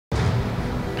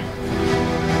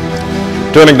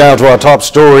Turning now to our top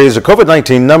stories, the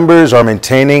COVID-19 numbers are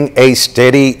maintaining a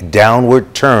steady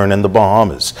downward turn in the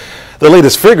Bahamas. The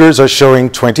latest figures are showing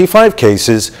 25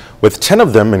 cases, with 10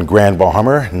 of them in Grand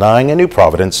Bahama, 9 in New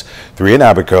Providence, 3 in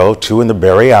Abaco, 2 in the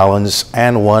Berry Islands,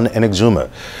 and 1 in Exuma.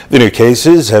 The new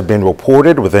cases have been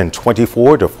reported within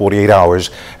 24 to 48 hours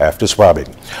after swabbing.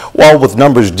 While with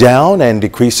numbers down and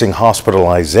decreasing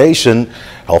hospitalization,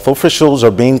 health officials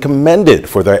are being commended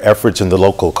for their efforts in the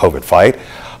local COVID fight.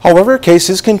 However,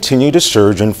 cases continue to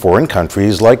surge in foreign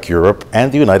countries like Europe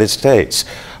and the United States.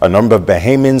 A number of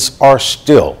Bahamians are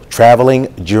still traveling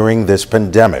during this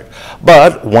pandemic.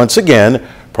 But once again,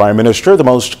 Prime Minister, the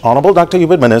Most Honorable Dr.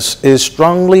 Hubert Minnis, is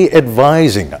strongly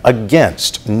advising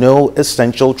against no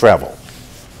essential travel.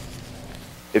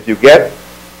 If you get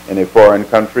in a foreign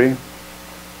country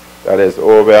that is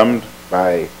overwhelmed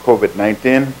by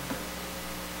COVID-19,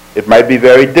 it might be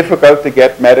very difficult to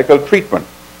get medical treatment.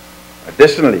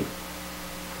 Additionally,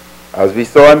 as we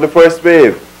saw in the first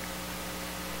wave,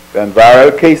 when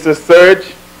viral cases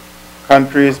surge,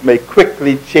 countries may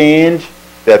quickly change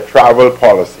their travel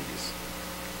policies.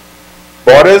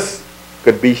 Borders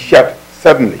could be shut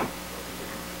suddenly,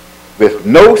 with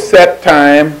no set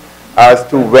time as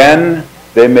to when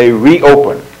they may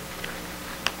reopen.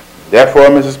 Therefore,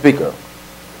 Mr. Speaker,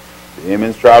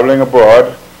 Bahamians traveling abroad,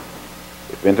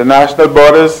 if international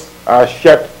borders are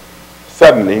shut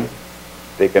suddenly,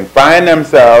 they can find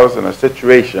themselves in a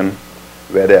situation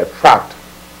where they are trapped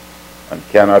and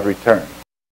cannot return.